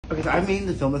Okay, so I've been meaning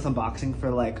to film this unboxing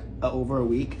for like over a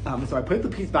week. So I put the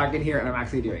piece back in here and I'm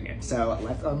actually doing it. So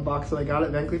let's unbox what I got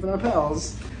at Van Cleef &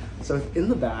 Arpels. So in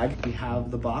the bag, we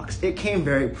have the box. It came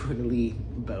very prettily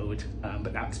bowed,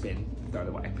 but that's been thrown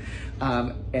away.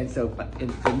 And so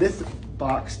in this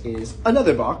box is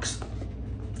another box.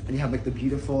 And you have like the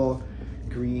beautiful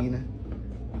green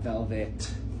velvet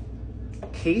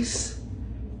case.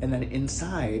 And then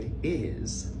inside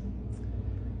is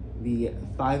the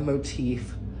 5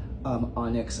 motif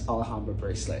onyx Alhambra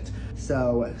bracelet.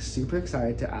 So super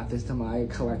excited to add this to my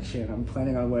collection. I'm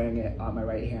planning on wearing it on my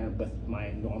right hand with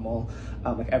my normal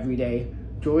like everyday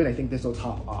jewelry. And I think this will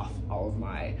top off all of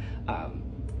my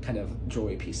kind of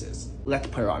jewelry pieces. Let's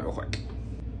put it on real quick.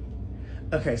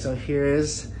 Okay, so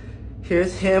here's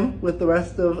him with the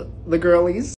rest of the girlies.